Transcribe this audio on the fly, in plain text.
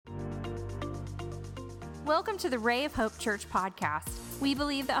Welcome to the Ray of Hope Church podcast. We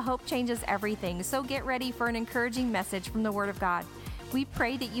believe that hope changes everything, so get ready for an encouraging message from the Word of God. We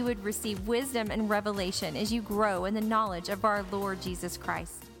pray that you would receive wisdom and revelation as you grow in the knowledge of our Lord Jesus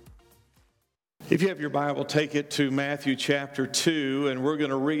Christ. If you have your Bible, take it to Matthew chapter 2, and we're going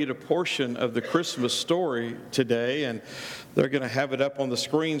to read a portion of the Christmas story today, and they're going to have it up on the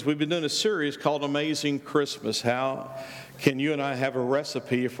screens. We've been doing a series called Amazing Christmas. How can you and I have a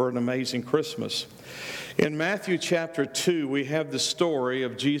recipe for an amazing Christmas? In Matthew chapter 2, we have the story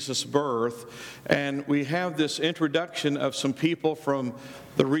of Jesus' birth, and we have this introduction of some people from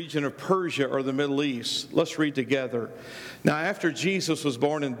the region of Persia or the Middle East. Let's read together. Now, after Jesus was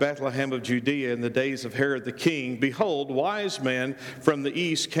born in Bethlehem of Judea in the days of Herod the king, behold, wise men from the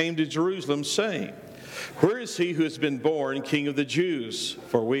east came to Jerusalem, saying, "Where is he who has been born King of the Jews?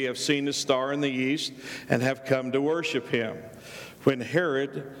 For we have seen his star in the east and have come to worship him." When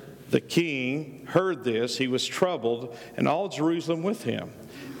Herod the king heard this, he was troubled, and all Jerusalem with him.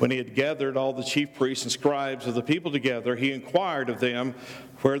 When he had gathered all the chief priests and scribes of the people together, he inquired of them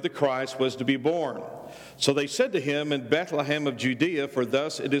where the Christ was to be born. So they said to him, "In Bethlehem of Judea, for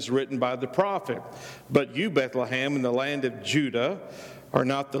thus it is written by the prophet, But you, Bethlehem, in the land of Judah, are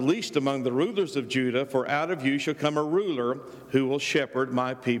not the least among the rulers of Judah, for out of you shall come a ruler who will shepherd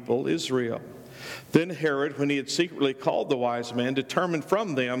my people Israel." Then Herod, when he had secretly called the wise men, determined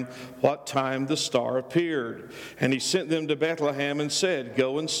from them what time the star appeared. And he sent them to Bethlehem and said,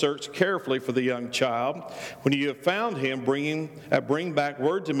 "Go and search carefully for the young child. When you have found him, bring back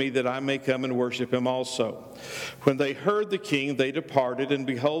word to me that I may come and worship him also." When they heard the king, they departed, and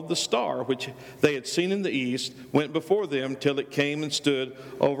behold, the star, which they had seen in the east, went before them till it came and stood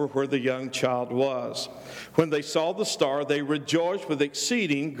over where the young child was. When they saw the star, they rejoiced with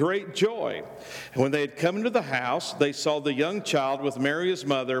exceeding great joy. And when they had come into the house, they saw the young child with Mary his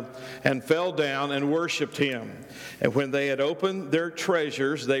mother, and fell down and worshipped him. And when they had opened their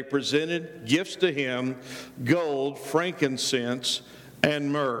treasures, they presented gifts to him, gold, frankincense,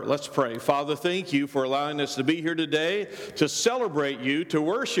 and myrrh. Let's pray. Father, thank you for allowing us to be here today to celebrate you, to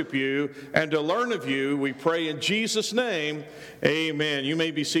worship you, and to learn of you. We pray in Jesus' name, amen. You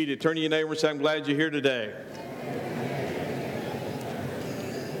may be seated. Turn to your neighbor and say, "I'm glad you're here today."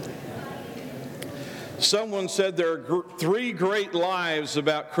 Someone said there are three great lies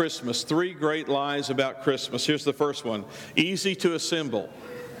about Christmas. Three great lies about Christmas. Here's the first one. Easy to assemble.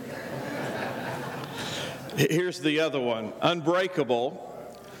 Here's the other one. Unbreakable.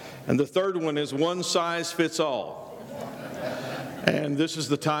 And the third one is one size fits all. And this is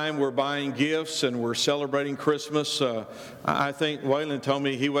the time we're buying gifts and we're celebrating Christmas. I think Waylon told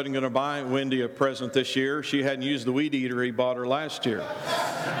me he wasn't going to buy Wendy a present this year. She hadn't used the weed eater he bought her last year.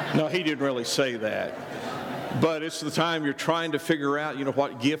 No, he didn't really say that. But it's the time you're trying to figure out,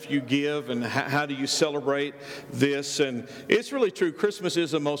 what gift you give and how do you celebrate this. And it's really true. Christmas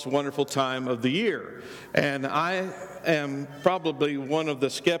is the most wonderful time of the year. And I am probably one of the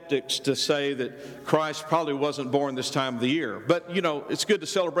skeptics to say that Christ probably wasn't born this time of the year. But, it's good to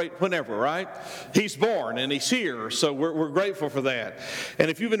celebrate whenever, right? He's born and he's here, so we're grateful for that. And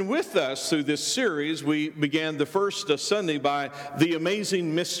if you've been with us through this series, we began the first Sunday by the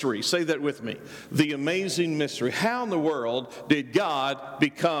amazing mystery. Say that with me. The amazing mystery. How in the world did God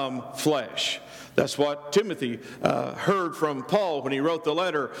become flesh? That's what Timothy heard from Paul when he wrote the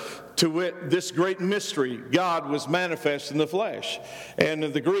letter. To wit, this great mystery, God was manifest in the flesh. And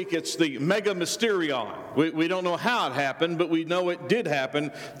in the Greek, it's the mega mysterion. We don't know how it happened, but we know it did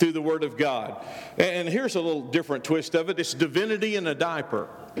happen through the Word of God. And here's a little different twist of it. It's divinity in a diaper.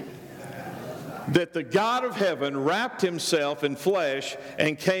 That the God of heaven wrapped himself in flesh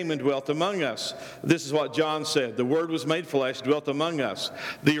and came and dwelt among us. This is what John said. The Word was made flesh, dwelt among us.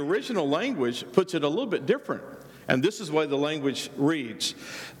 The original language puts it a little bit different. And this is the way the language reads.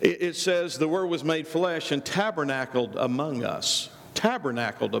 It says the Word was made flesh and tabernacled among us.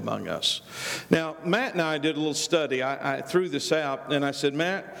 Tabernacled among us. Now, Matt and I did a little study. I threw this out and I said,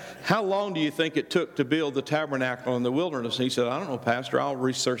 "Matt, how long do you think it took to build the tabernacle in the wilderness?" And he said, "I don't know, Pastor, I'll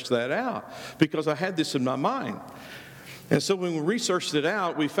research that out," because I had this in my mind. And so when we researched it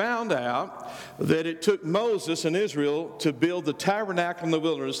out, we found out that it took Moses and Israel to build the tabernacle in the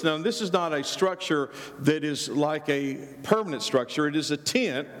wilderness. Now, this is not a structure that is like a permanent structure. It is a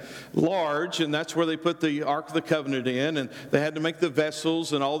tent, large, and that's where they put the Ark of the Covenant in, and they had to make the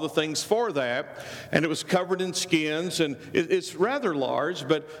vessels and all the things for that. And it was covered in skins, and it's rather large,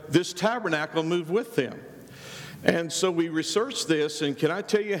 but this tabernacle moved with them. And so we researched this, and can I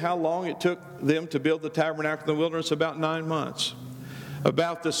tell you how long it took them to build the tabernacle in the wilderness? About 9 months.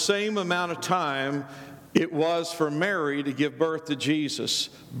 About the same amount of time it was for Mary to give birth to Jesus.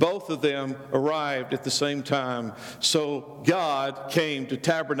 Both of them arrived at the same time. So God came to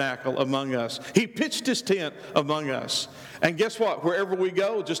tabernacle among us. He pitched his tent among us. And guess what? Wherever we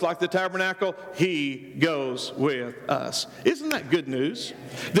go, just like the tabernacle, he goes with us. Isn't that good news?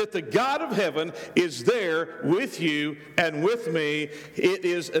 That the God of heaven is there with you and with me. It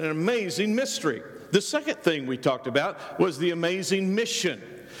is an amazing mystery. The second thing we talked about was the amazing mission.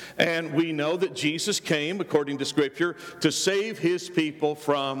 And we know that Jesus came, according to Scripture, to save his people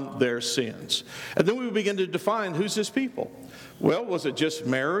from their sins. And then we begin to define who's his people. Well, was it just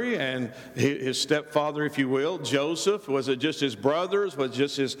Mary and his stepfather, if you will, Joseph? Was it just his brothers? Was it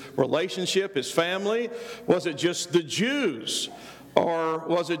just his relationship, his family? Was it just the Jews? Or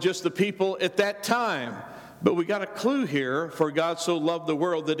was it just the people at that time? But we got a clue here. For God so loved the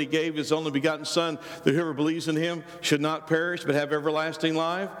world that he gave his only begotten Son, that whoever believes in him should not perish but have everlasting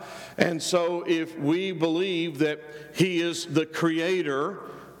life. And so if we believe that he is the creator,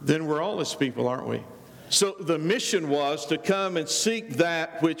 then we're all his people, aren't we? So the mission was to come and seek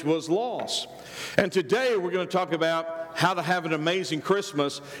that which was lost. And today we're going to talk about how to have an amazing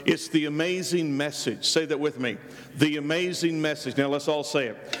Christmas. It's the amazing message. Say that with me. The amazing message. Now let's all say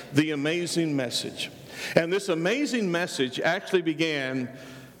it. The amazing message. And this amazing message actually began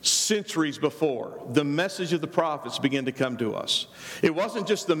centuries before. The message of the prophets began to come to us. It wasn't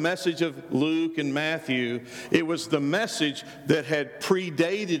just the message of Luke and Matthew. It was the message that had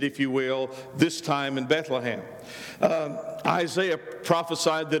predated, if you will, this time in Bethlehem. Isaiah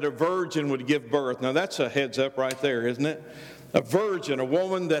prophesied that a virgin would give birth. Now that's a heads up right there, isn't it? A virgin, a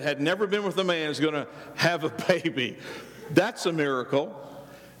woman that had never been with a man, is going to have a baby. That's a miracle.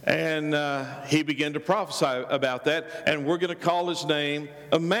 And he began to prophesy about that. And we're going to call his name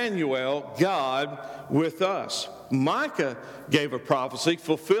Emmanuel, God with us. Micah gave a prophecy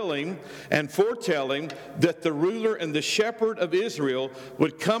fulfilling and foretelling that the ruler and the shepherd of Israel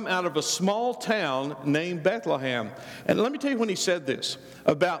would come out of a small town named Bethlehem. And let me tell you when he said this.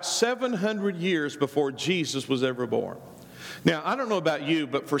 About 700 years before Jesus was ever born. Now, I don't know about you,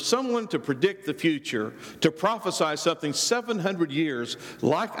 but for someone to predict the future, to prophesy something 700 years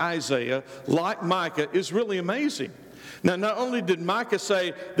like Isaiah, like Micah, is really amazing. Now, not only did Micah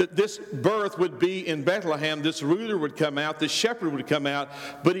say that this birth would be in Bethlehem, this ruler would come out, this shepherd would come out,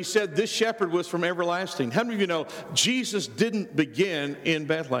 but he said this shepherd was from everlasting. How many of you know Jesus didn't begin in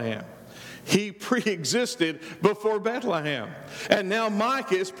Bethlehem? He pre-existed before Bethlehem. And now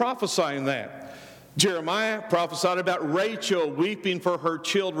Micah is prophesying that. Jeremiah prophesied about Rachel weeping for her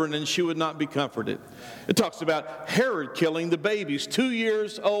children and she would not be comforted. It talks about Herod killing the babies 2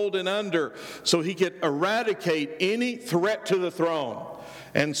 years old and under so he could eradicate any threat to the throne.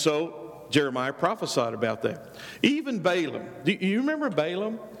 And so Jeremiah prophesied about that. Even Balaam. Do you remember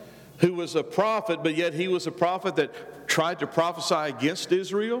Balaam? Who was a prophet, but yet he was a prophet that tried to prophesy against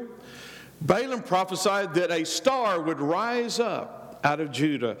Israel. Balaam prophesied that a star would rise up out of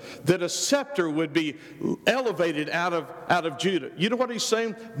Judah, that a scepter would be elevated out of Judah. You know what he's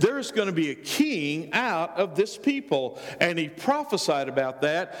saying? There's going to be a king out of this people. And he prophesied about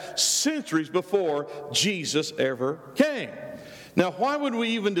that centuries before Jesus ever came. Now, why would we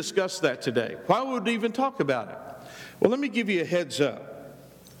even discuss that today? Why would we even talk about it? Well, let me give you a heads up.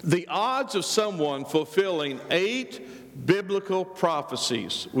 The odds of someone fulfilling 8 biblical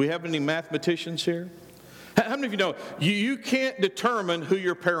prophecies. We have any mathematicians here? How many of you know you can't determine who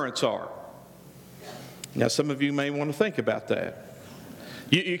your parents are? Now, some of you may want to think about that.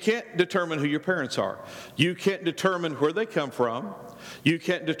 You can't determine who your parents are. You can't determine where they come from. You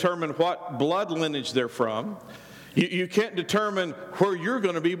can't determine what blood lineage they're from. You can't determine where you're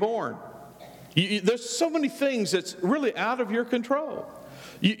going to be born. There's so many things that's really out of your control.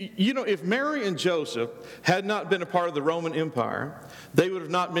 You know, if Mary and Joseph had not been a part of the Roman Empire, they would have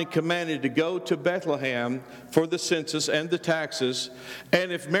not been commanded to go to Bethlehem for the census and the taxes.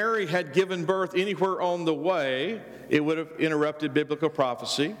 And if Mary had given birth anywhere on the way, it would have interrupted biblical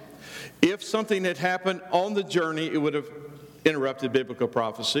prophecy. If something had happened on the journey, it would have interrupted biblical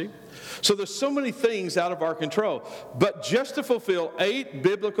prophecy. So there's so many things out of our control. But just to fulfill 8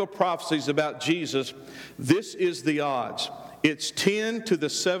 biblical prophecies about Jesus, this is the odds. It's 10 to the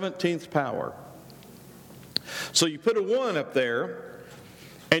 17th power. So you put a 1 up there,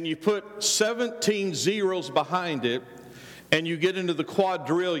 and you put 17 zeros behind it, and you get into the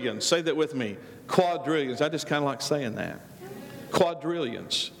quadrillions. Say that with me. Quadrillions. I just kind of like saying that.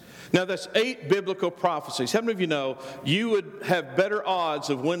 Quadrillions. Now that's 8 biblical prophecies. How many of you know you would have better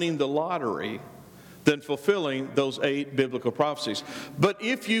odds of winning the lottery than fulfilling those 8 biblical prophecies. But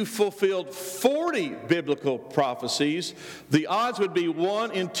if you fulfilled 40 biblical prophecies, the odds would be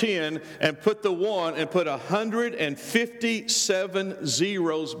 1 in 10, and put the 1 and put 157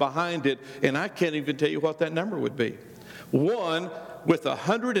 zeros behind it, and I can't even tell you what that number would be. 1 with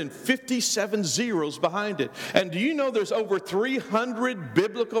 157 zeros behind it. And do you know there's over 300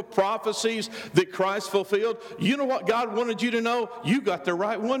 biblical prophecies that Christ fulfilled? You know what God wanted you to know? You got the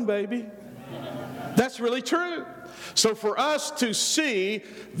right one, baby. That's really true. So for us to see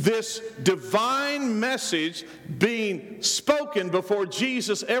this divine message being spoken before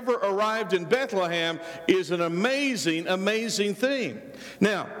Jesus ever arrived in Bethlehem is an amazing, amazing thing.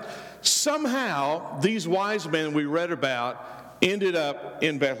 Now, somehow these wise men we read about ended up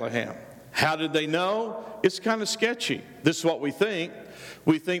in Bethlehem. How did they know? It's kind of sketchy. This is what we think.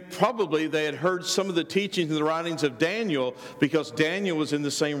 We think probably they had heard some of the teachings and the writings of Daniel, because Daniel was in the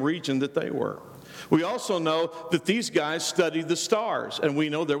same region that they were. We also know that these guys studied the stars, and we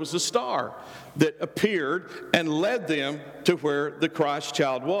know there was a star that appeared and led them to where the Christ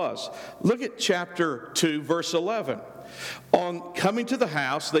child was. Look at chapter 2, verse 11. On coming to the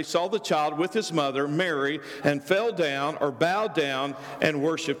house, they saw the child with his mother, Mary, and fell down or bowed down and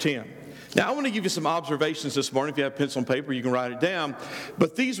worshiped him. Now, I want to give you some observations this morning. If you have pencil and paper, you can write it down.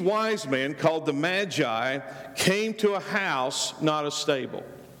 But these wise men, called the Magi, came to a house, not a stable.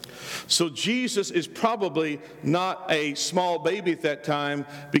 So Jesus is probably not a small baby at that time,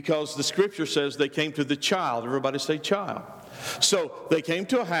 because the scripture says they came to the child. Everybody say child. So they came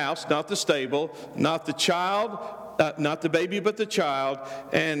to a house, not the stable, not the child, not the baby, but the child,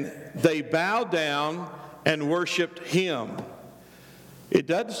 and they bowed down and worshiped him. It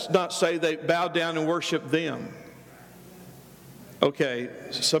does not say they bowed down and worshiped them. Okay,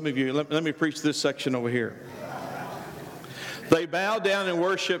 some of you, let me preach this section over here. They bowed down and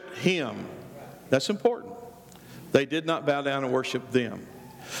worshiped him. That's important. They did not bow down and worship them.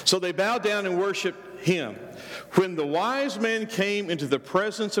 So they bowed down and worshiped him. When the wise men came into the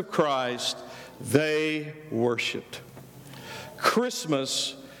presence of Christ, they worshiped.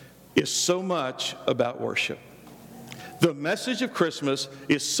 Christmas is so much about worship. The message of Christmas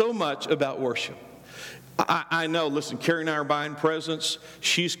is so much about worship. I know, listen, Carrie and I are buying presents.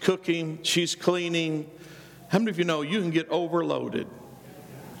 She's cooking. She's cleaning. How many of you know you can get overloaded?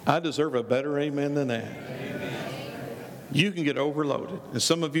 I deserve a better amen than that. Amen. You can get overloaded. And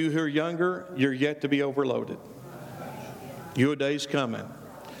some of you who are younger, you're yet to be overloaded. Your day's coming.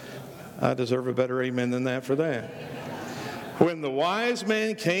 I deserve a better amen than that for that. When the wise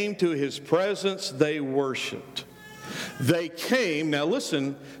men came to his presence, they worshiped. They came, now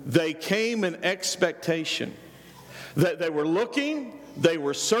listen, they came in expectation. That they were looking, they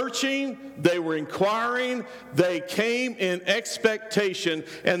were searching, they were inquiring, they came in expectation,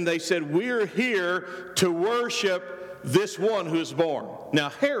 and they said, we're here to worship this one who is born. Now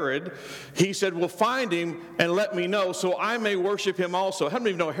Herod, he said, well, find him and let me know so I may worship him also. How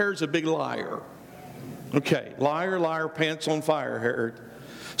many of you know Herod's a big liar? Okay, liar, liar, pants on fire, Herod.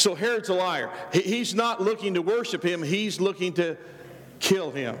 So Herod's a liar. He's not looking to worship him. He's looking to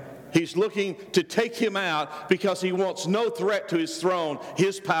kill him. He's looking to take him out because he wants no threat to his throne,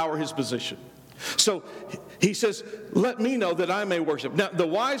 his power, his position. So he says, let me know that I may worship. Now, the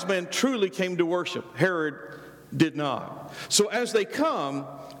wise men truly came to worship. Herod did not. So as they come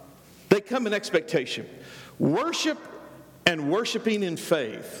in expectation. Worship and worshiping in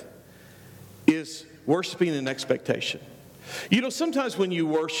faith is worshiping in expectation. You know, sometimes when you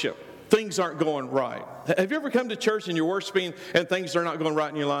worship, things aren't going right. Have you ever come to church and you're worshiping and things are not going right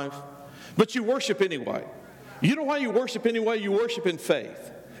in your life? But you worship anyway. You know why you worship anyway? You worship in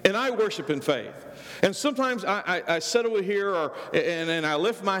faith. And I worship in faith. And sometimes I sit over here and I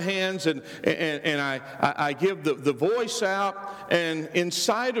lift my hands and I give the voice out. And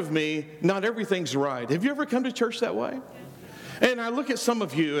inside of me, not everything's right. Have you ever come to church that way? And I look at some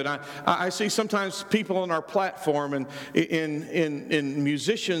of you, and I see sometimes people on our platform and in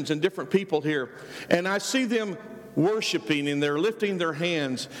musicians and different people here, and I see them worshiping and they're lifting their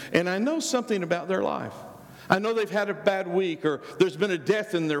hands, and I know something about their life. I know they've had a bad week, or there's been a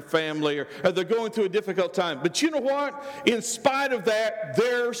death in their family, or they're going through a difficult time. But you know what? In spite of that,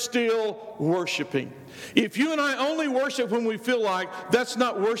 they're still worshiping. If you and I only worship when we feel like, that's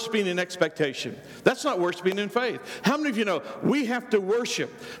not worshiping in expectation. That's not worshiping in faith. How many of you know we have to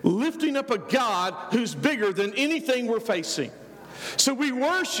worship lifting up a God who's bigger than anything we're facing? So we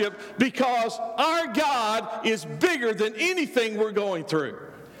worship because our God is bigger than anything we're going through.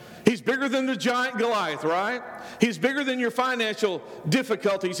 He's bigger than the giant Goliath, right? He's bigger than your financial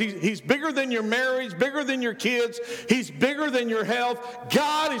difficulties. He's bigger than your marriage, bigger than your kids. He's bigger than your health.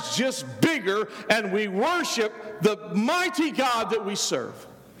 God is just bigger, and we worship the mighty God that we serve.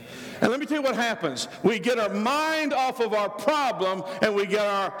 And let me tell you what happens. We get our mind off of our problem, and we get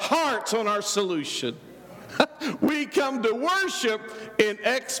our hearts on our solution. We come to worship in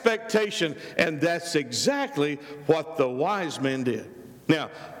expectation, and that's exactly what the wise men did.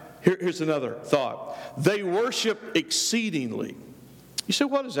 Now, here's another thought. They worship exceedingly. You say,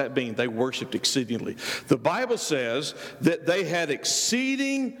 what does that mean? They worshiped exceedingly. The Bible says that they had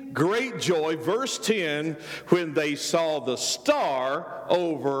exceeding great joy, verse 10, when they saw the star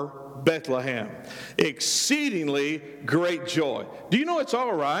over Bethlehem. Exceedingly great joy. Do you know it's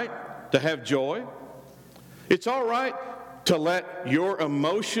all right to have joy? It's all right to let your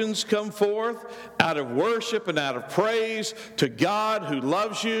emotions come forth out of worship and out of praise to God who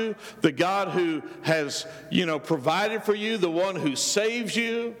loves you, the God who has, provided for you, the one who saves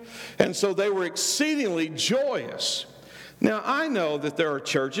you. And so they were exceedingly joyous. Now, I know that there are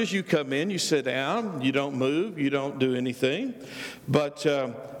churches, you come in, you sit down, you don't move, you don't do anything. But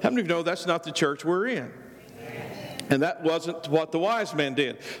how many of you know that's not the church we're in? And that wasn't what the wise men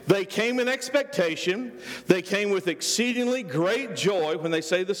did. They came in expectation. They came with exceedingly great joy when they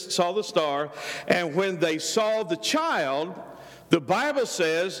saw the star. And when they saw the child, the Bible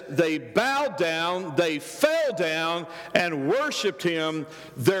says they bowed down, they fell down, and worshiped him.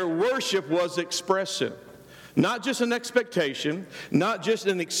 Their worship was expressive. Not just an expectation, not just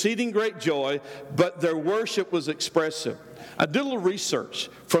an exceeding great joy, but their worship was expressive. I did a little research.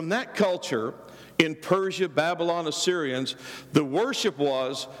 From that culture, in Persia, Babylon, Assyrians, the worship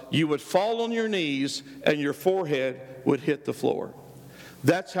was you would fall on your knees and your forehead would hit the floor.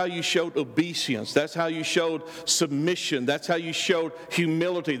 That's how you showed obeisance. That's how you showed submission. That's how you showed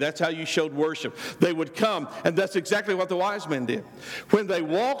humility. That's how you showed worship. They would come, and that's exactly what the wise men did. When they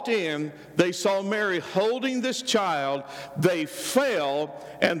walked in, they saw Mary holding this child. They fell,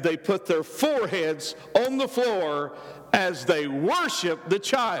 and they put their foreheads on the floor as they worshiped the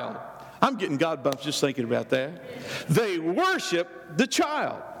child. I'm getting God bumps just thinking about that. They worship the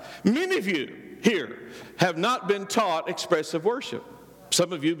child. Many of you here have not been taught expressive worship.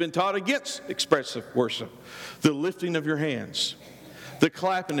 Some of you have been taught against expressive worship. The lifting of your hands, the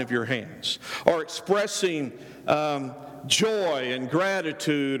clapping of your hands, or expressing joy and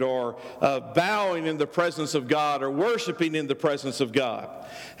gratitude, or bowing in the presence of God, or worshiping in the presence of God.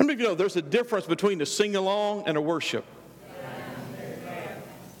 How many of you know there's a difference between a sing-along and a worship?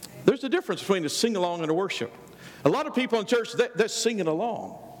 There's a difference between a sing-along and a worship. A lot of people in church, they're singing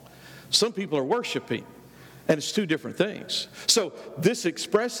along. Some people are worshiping, and it's two different things. So this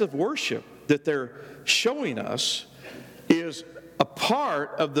expressive worship that they're showing us is a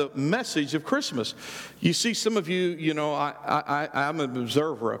part of the message of Christmas. You see, some of you, I'm an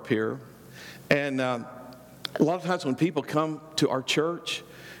observer up here, and a lot of times when people come to our church,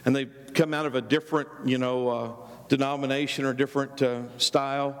 and they come out of a different, denomination or different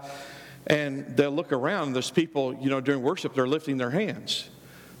style, and they'll look around, and there's people, during worship, they're lifting their hands.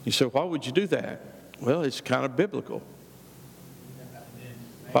 You say, why would you do that? Well, it's kind of biblical.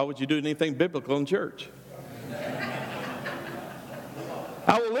 Why would you do anything biblical in church?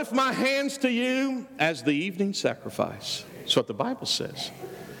 I will lift my hands to you as the evening sacrifice. That's what the Bible says.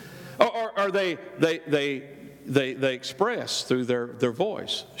 Or they express through their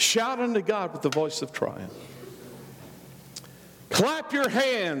voice. Shout unto God with the voice of triumph. Clap your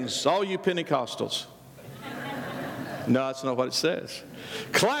hands, all you Pentecostals. No, that's not what it says.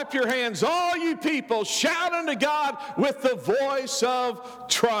 Clap your hands, all you people. Shout unto God with the voice of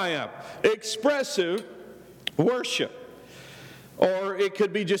triumph. Expressive worship. Or it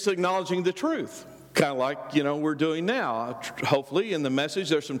could be just acknowledging the truth. Kind of like, we're doing now. Hopefully in the message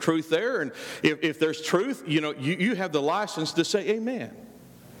there's some truth there. And if there's truth, you have the license to say amen.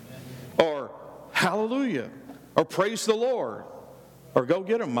 Or hallelujah. Or praise the Lord. Or go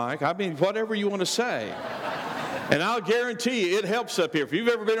get them, Mike. I mean, whatever you want to say. And I'll guarantee you it helps up here. If you've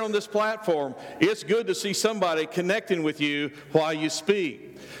ever been on this platform, it's good to see somebody connecting with you while you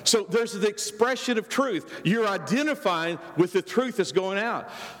speak. So there's the expression of truth. You're identifying with the truth that's going out.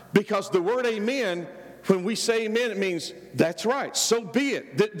 Because the word amen, when we say amen, it means that's right. So be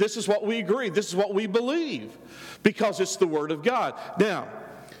it. This is what we agree. This is what we believe. Because it's the word of God. Now,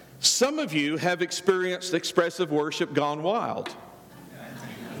 some of you have experienced expressive worship gone wild.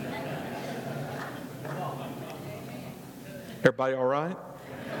 Everybody all right?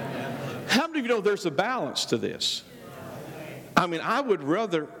 How many of you know there's a balance to this? I mean, I would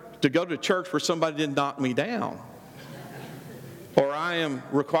rather to go to church where somebody didn't knock me down. Or I am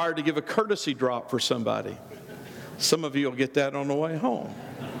required to give a courtesy drop for somebody. Some of you will get that on the way home.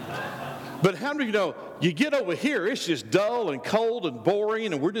 But how many of you know, you get over here, it's just dull and cold and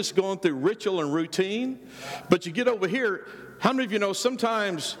boring, and we're just going through ritual and routine. But you get over here, how many of you know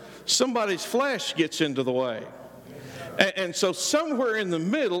sometimes somebody's flesh gets into the way? And so somewhere in the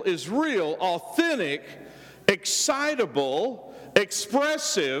middle is real, authentic, excitable,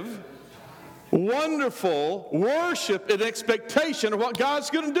 expressive, wonderful worship and expectation of what God's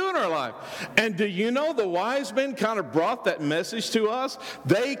going to do in our life. And do you know the wise men kind of brought that message to us?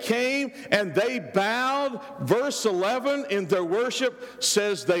 They came and they bowed. Verse 11 in their worship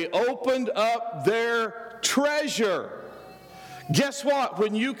says they opened up their treasure. Guess what?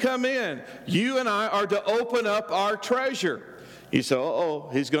 When you come in, you and I are to open up our treasure. You say,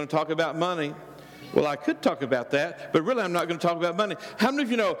 he's going to talk about money. Well, I could talk about that, but really I'm not going to talk about money. How many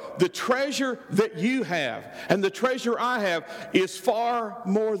of you know the treasure that you have and the treasure I have is far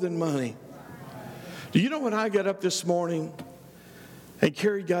more than money? Do you know when I got up this morning, and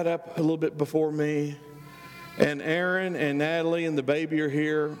Carrie got up a little bit before me, and Aaron and Natalie and the baby are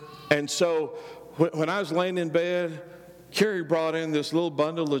here, and so when I was laying in bed, Carrie brought in this little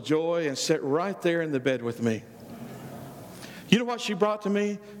bundle of joy and sat right there in the bed with me. You know what she brought to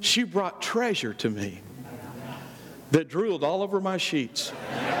me? She brought treasure to me that drooled all over my sheets.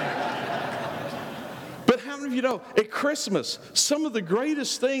 But how many of you know, at Christmas, some of the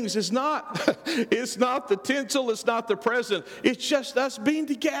greatest things is it's not the tinsel, it's not the present, it's just us being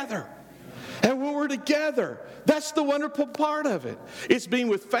together. And when we're together, that's the wonderful part of it. It's being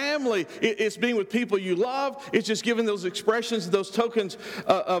with family. It's being with people you love. It's just giving those expressions, those tokens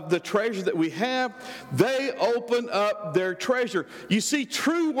of the treasure that we have. They open up their treasure. You see,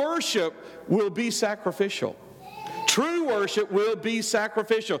 true worship will be sacrificial. True worship will be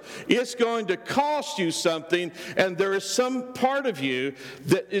sacrificial. It's going to cost you something, and there is some part of you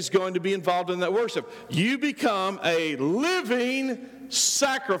that is going to be involved in that worship. You become a living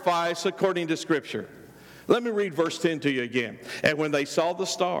sacrifice according to Scripture. Let me read verse 10 to you again. And when they saw the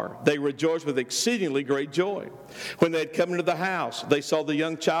star, they rejoiced with exceedingly great joy. When they had come into the house, they saw the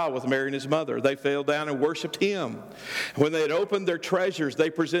young child with Mary and his mother. They fell down and worshipped him. When they had opened their treasures, they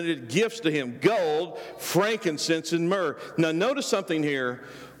presented gifts to him, gold, frankincense, and myrrh. Now notice something here.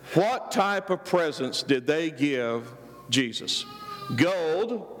 What type of presents did they give Jesus?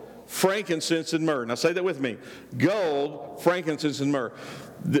 Gold, frankincense, and myrrh. Now say that with me. Gold, frankincense, and myrrh.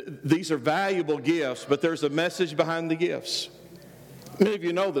 These are valuable gifts, but there's a message behind the gifts. Many of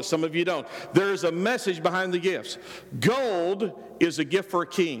you know this, some of you don't. There's a message behind the gifts. Gold is a gift for a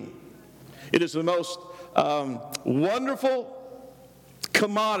king. It is the most wonderful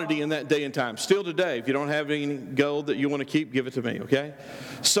commodity in that day and time. Still today, if you don't have any gold that you want to keep, give it to me, okay?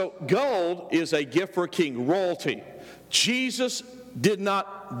 So gold is a gift for a king, royalty. Jesus did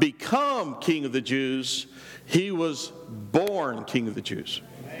not become King of the Jews. He was born King of the Jews.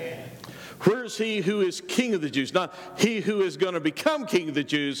 Where's he who is King of the Jews? Not he who is going to become King of the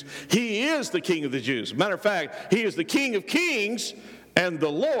Jews. He is the King of the Jews. Matter of fact, he is the King of kings and the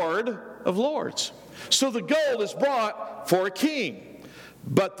Lord of lords. So the gold is brought for a king.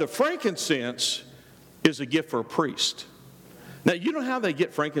 But the frankincense is a gift for a priest. Now, you know how they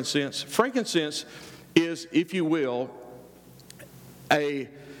get frankincense? Frankincense is, if you will, a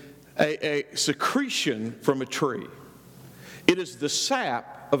secretion from a tree. It is the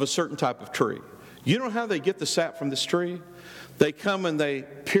sap of a certain type of tree. You know how they get the sap from this tree? They come and they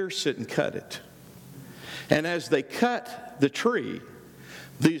pierce it and cut it. And as they cut the tree,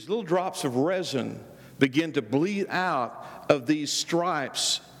 these little drops of resin begin to bleed out of these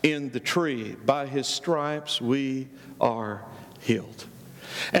stripes in the tree. By his stripes we are healed.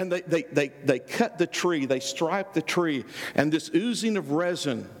 And they cut the tree, they stripe the tree, and this oozing of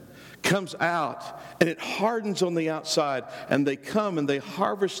resin comes out, and it hardens on the outside, and they come and they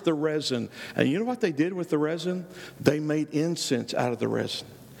harvest the resin. And you know what they did with the resin? They made incense out of the resin.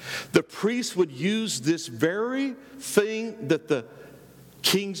 The priests would use this very thing that the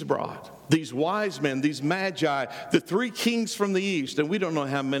kings brought. These wise men, these magi, the three kings from the east, and we don't know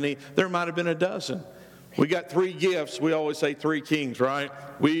how many, there might have been a dozen. We got three gifts. We always say three kings, right?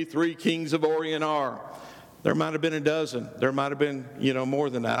 We three kings of Orient are. There might have been a dozen. There might have been, more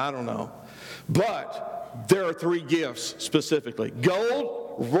than that. I don't know. But there are three gifts specifically.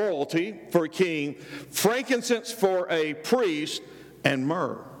 Gold, royalty for a king. Frankincense for a priest. And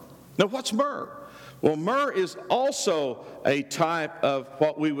myrrh. Now, what's myrrh? Well, myrrh is also a type of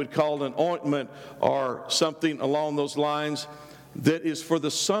what we would call an ointment or something along those lines that is for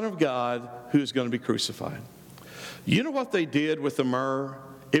the Son of God who is going to be crucified. You know what they did with the myrrh?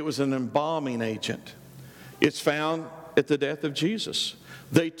 It was an embalming agent. It's found at the death of Jesus.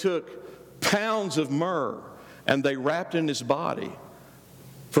 They took pounds of myrrh and they wrapped in his body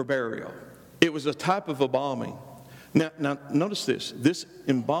for burial. It was a type of embalming. Now notice this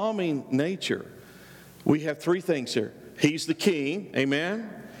embalming nature. We have three things here. He's the king, amen?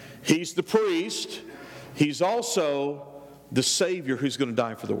 He's the priest. He's also the Savior who's going to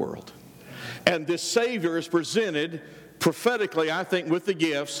die for the world. And this Savior is presented prophetically, I think, with the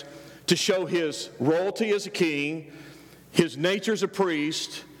gifts to show his royalty as a king, his nature as a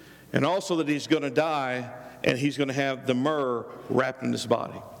priest, and also that he's going to die and he's going to have the myrrh wrapped in his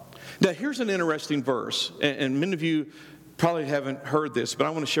body. Now, here's an interesting verse, and many of you probably haven't heard this, but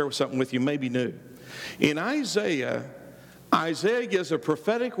I want to share something with you, maybe new. In Isaiah gives a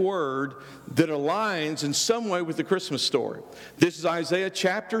prophetic word that aligns in some way with the Christmas story. This is Isaiah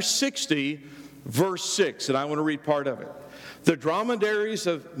chapter 60, verse 6, and I want to read part of it. The dromedaries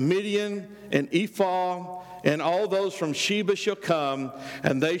of Midian and Ephah and all those from Sheba shall come,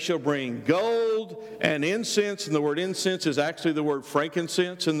 and they shall bring gold and incense. And the word incense is actually the word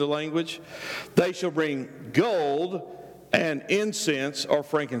frankincense in the language. They shall bring gold and incense or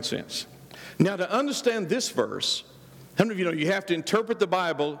frankincense. Now, to understand this verse, how many of you know you have to interpret the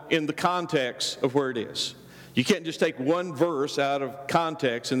Bible in the context of where it is? You can't just take one verse out of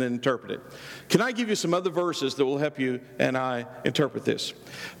context and then interpret it. Can I give you some other verses that will help you and I interpret this?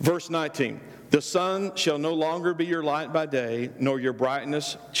 Verse 19, the sun shall no longer be your light by day, nor your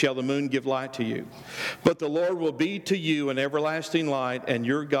brightness shall the moon give light to you. But the Lord will be to you an everlasting light, and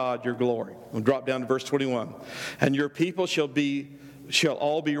your God your glory. We'll drop down to verse 21. And your people shall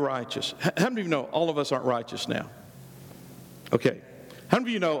all be righteous. How many of you know all of us aren't righteous now? Okay. How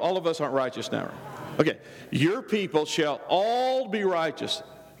many of you know all of us aren't righteous now? Okay. Your people shall all be righteous.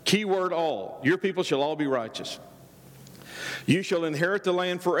 Key word all. Your people shall all be righteous. You shall inherit the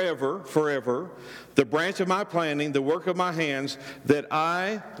land forever, the branch of my planting, the work of my hands, that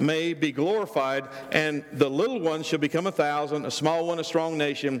I may be glorified, and the little one shall become 1,000, a small one a strong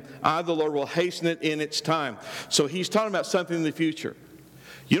nation. I, the Lord, will hasten it in its time. So he's talking about something in the future.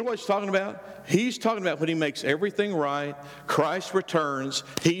 You know what he's talking about? He's talking about when he makes everything right, Christ returns,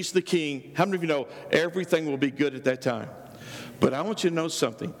 he's the king. How many of you know everything will be good at that time? But I want you to know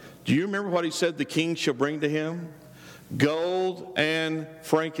something. Do you remember what he said the king shall bring to him? Gold and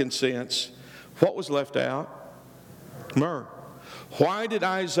frankincense. What was left out? Myrrh. Why did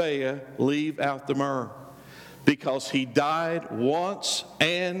Isaiah leave out the myrrh? Because he died once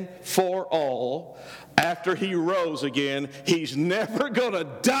and for all. After he rose again, he's never going to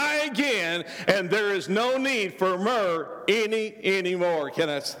die again, and there is no need for myrrh anymore. Can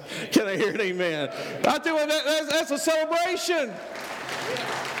I hear an amen? I tell you what, that's a celebration.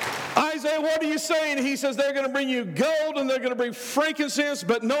 Isaiah, what are you saying? He says they're going to bring you gold and they're going to bring frankincense,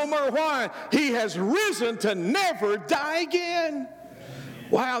 but no myrrh. Why? He has risen to never die again.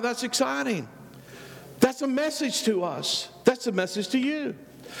 Wow, that's exciting. That's a message to us. That's a message to you.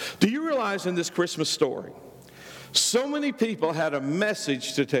 Do you realize in this Christmas story, so many people had a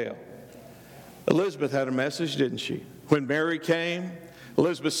message to tell? Elizabeth had a message, didn't she? When Mary came,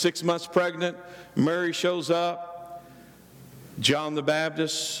 Elizabeth 6 months pregnant, Mary shows up. John the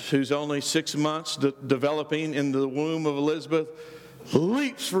Baptist, who's only 6 months developing in the womb of Elizabeth,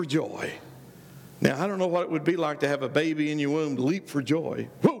 leaps for joy. Now, I don't know what it would be like to have a baby in your womb leap for joy.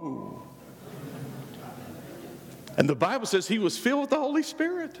 Woo! And the Bible says he was filled with the Holy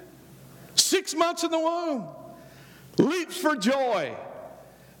Spirit. 6 months in the womb. Leaps for joy.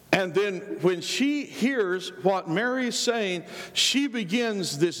 And then when she hears what Mary is saying, she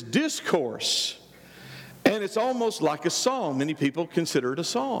begins this discourse. And it's almost like a song. Many people consider it a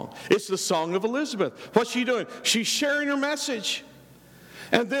song. It's the song of Elizabeth. What's she doing? She's sharing her message.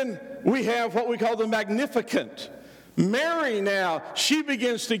 And then we have what we call the Magnificat. Mary now, she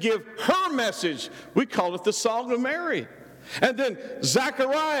begins to give her message. We call it the Song of Mary. And then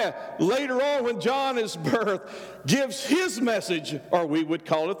Zechariah, later on when John is birthed, gives his message, or we would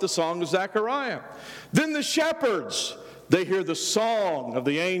call it the Song of Zechariah. Then the shepherds, they hear the song of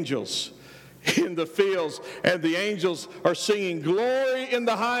the angels in the fields, and the angels are singing glory in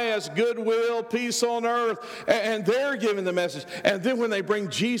the highest, goodwill, peace on earth, and they're giving the message. And then when they bring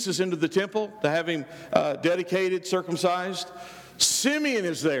Jesus into the temple to have him dedicated, circumcised, Simeon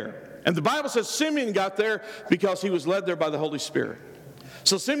is there. And the Bible says Simeon got there because he was led there by the Holy Spirit.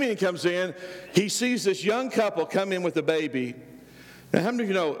 So Simeon comes in, he sees this young couple come in with a baby. Now, how many of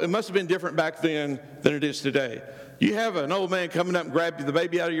you know it must have been different back then than it is today? You have an old man coming up and grab the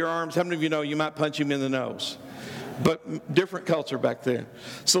baby out of your arms. How many of you know you might punch him in the nose? but different culture back then.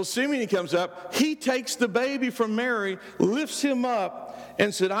 So Simeon comes up. He takes the baby from Mary, lifts him up,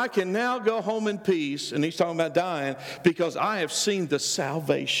 and said, I can now go home in peace. And he's talking about dying because I have seen the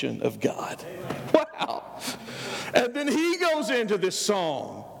salvation of God. Wow. And then he goes into this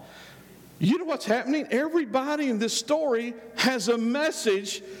song. You know what's happening? Everybody in this story has a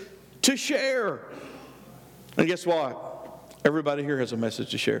message to share. And guess what? Everybody here has a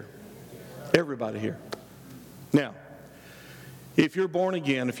message to share. Everybody here. Now, if you're born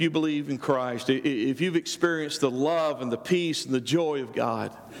again, if you believe in Christ, if you've experienced the love and the peace and the joy of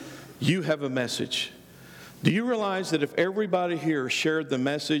God, you have a message. Do you realize that if everybody here shared the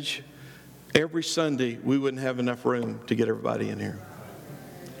message every Sunday, we wouldn't have enough room to get everybody in here?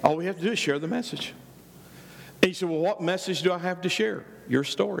 All we have to do is share the message. And you say, well, what message do I have to share? Your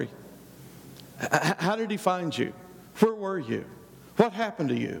story. How did he find you? Where were you? What happened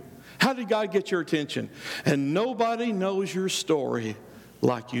to you? How did God get your attention? And nobody knows your story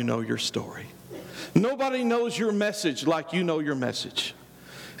like you know your story. Nobody knows your message like you know your message.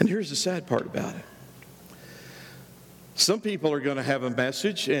 And here's the sad part about it. Some people are going to have a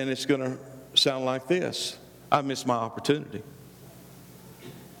message and it's going to sound like this. I missed my opportunity.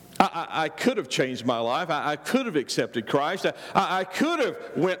 I could have changed my life. I could have accepted Christ. I could have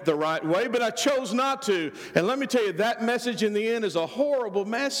went the right way, but I chose not to. And let me tell you, that message in the end is a horrible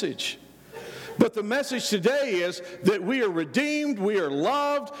message. But the message today is that we are redeemed, we are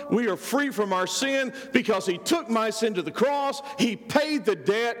loved, we are free from our sin because he took my sin to the cross. He paid the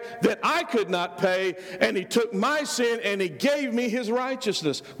debt that I could not pay, and he took my sin and he gave me his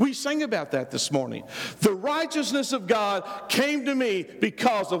righteousness. We sang about that this morning. The righteousness of God came to me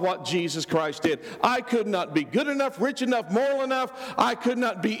because of what Jesus Christ did. I could not be good enough, rich enough, moral enough. I could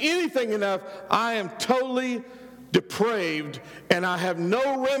not be anything enough. I am totally depraved, and I have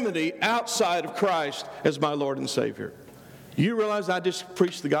no remedy outside of Christ as my Lord and Savior. You realize I just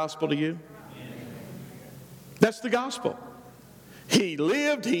preached the gospel to you? That's the gospel. He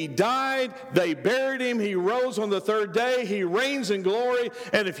lived, he died, they buried him, he rose on the third day, he reigns in glory,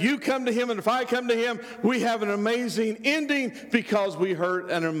 and if you come to him and if I come to him, we have an amazing ending because we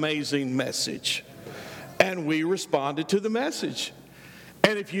heard an amazing message. And we responded to the message.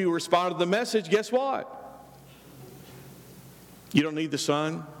 And if you responded to the message, guess what? You don't need the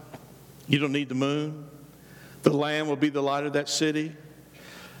sun. You don't need the moon. The Lamb will be the light of that city.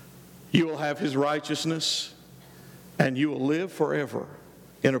 You will have his righteousness. And you will live forever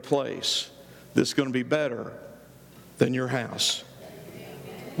in a place that's going to be better than your house.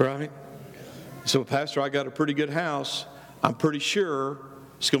 Right? So, Pastor, I got a pretty good house. I'm pretty sure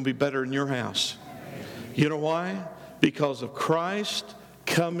it's going to be better than your house. You know why? Because of Christ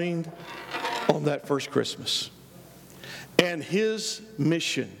coming on that first Christmas. And his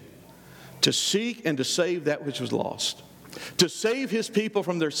mission to seek and to save that which was lost, to save his people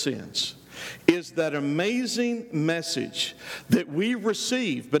from their sins, is that amazing message that we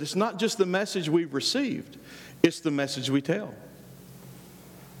received. But it's not just the message we've received, it's the message we tell.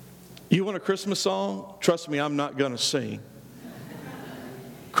 You want a Christmas song? Trust me, I'm not going to sing.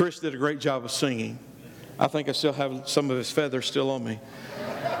 Chris did a great job of singing. I think I still have some of his feathers still on me.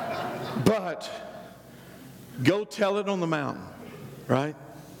 But go tell it on the mountain, right?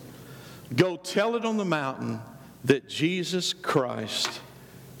 Go tell it on the mountain that Jesus Christ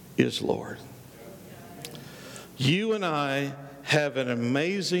is Lord. You and I have an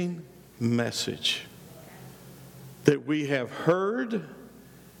amazing message that we have heard,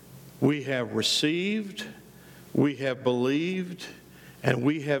 we have received, we have believed, and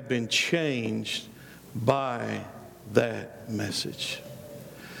we have been changed by that message.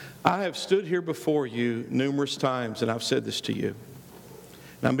 I have stood here before you numerous times, and I've said this to you.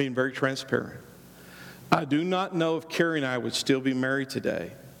 And I'm being very transparent. I do not know if Carrie and I would still be married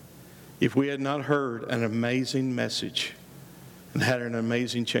today if we had not heard an amazing message and had an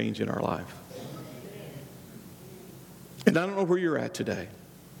amazing change in our life. And I don't know where you're at today.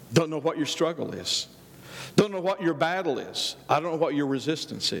 Don't know what your struggle is. Don't know what your battle is. I don't know what your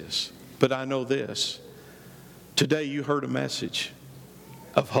resistance is. But I know this. Today you heard a message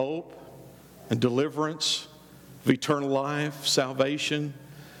of hope and deliverance, of eternal life, salvation.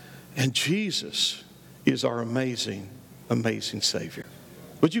 And Jesus is our amazing, amazing Savior.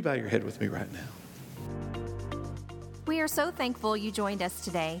 Would you bow your head with me right now? We are so thankful you joined us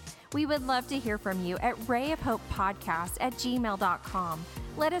today. We would love to hear from you at rayofhopepodcast@gmail.com.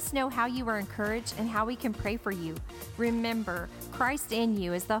 Let us know how you were encouraged and how we can pray for you. Remember, Christ in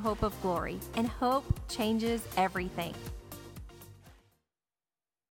you is the hope of glory, and hope changes everything.